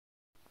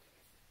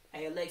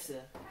Hey Alexa,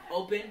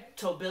 open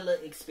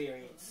Tobilla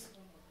Experience.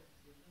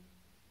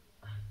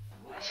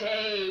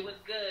 Hey,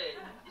 what's good?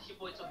 It's your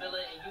boy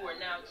Tobilla, and you are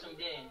now tuned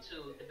in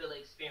to the BILLA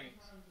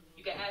Experience.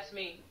 You can ask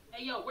me,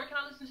 hey yo, where can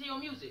I listen to your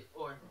music?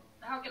 Or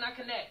how can I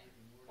connect?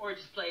 Or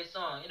just play a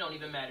song. It don't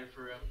even matter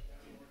for real.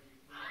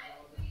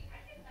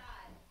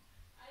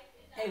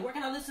 Hey, where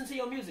can I listen to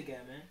your music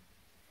at, man?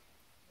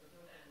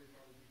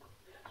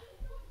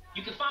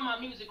 You can find my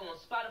music on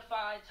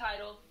Spotify,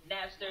 Tidal,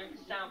 Napster,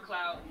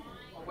 SoundCloud,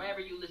 or wherever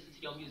you listen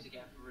to your music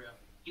at for real.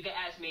 You can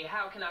ask me,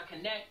 how can I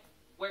connect?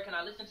 Where can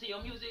I listen to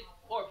your music?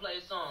 Or play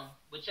a song.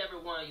 Whichever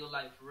one you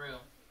like for real.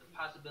 The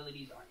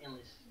possibilities are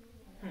endless.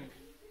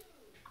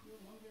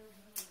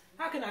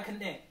 How can I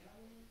connect?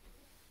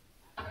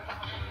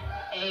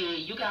 Hey,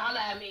 you can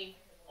holler at me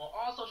on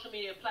all social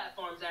media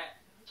platforms at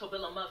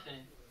Tobilla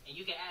Muffin. And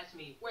you can ask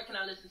me, where can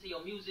I listen to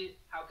your music?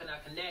 How can I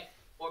connect?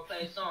 Or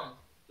play a song.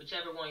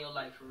 Whichever one you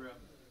like for real.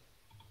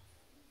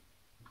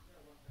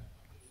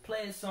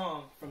 Play a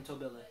song from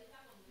Tobilla.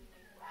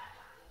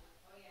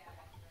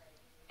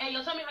 Hey,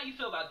 yo, tell me how you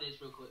feel about this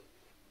real quick.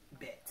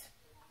 Bet.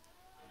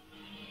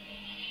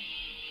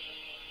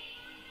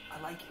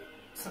 I like it.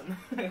 Something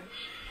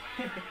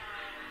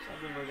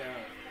work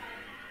out.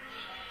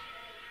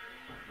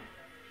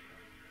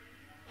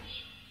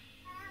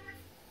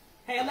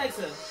 Hey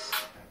Alexa,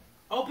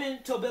 open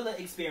Tobilla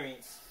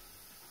Experience.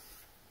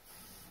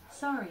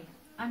 Sorry,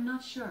 I'm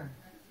not sure.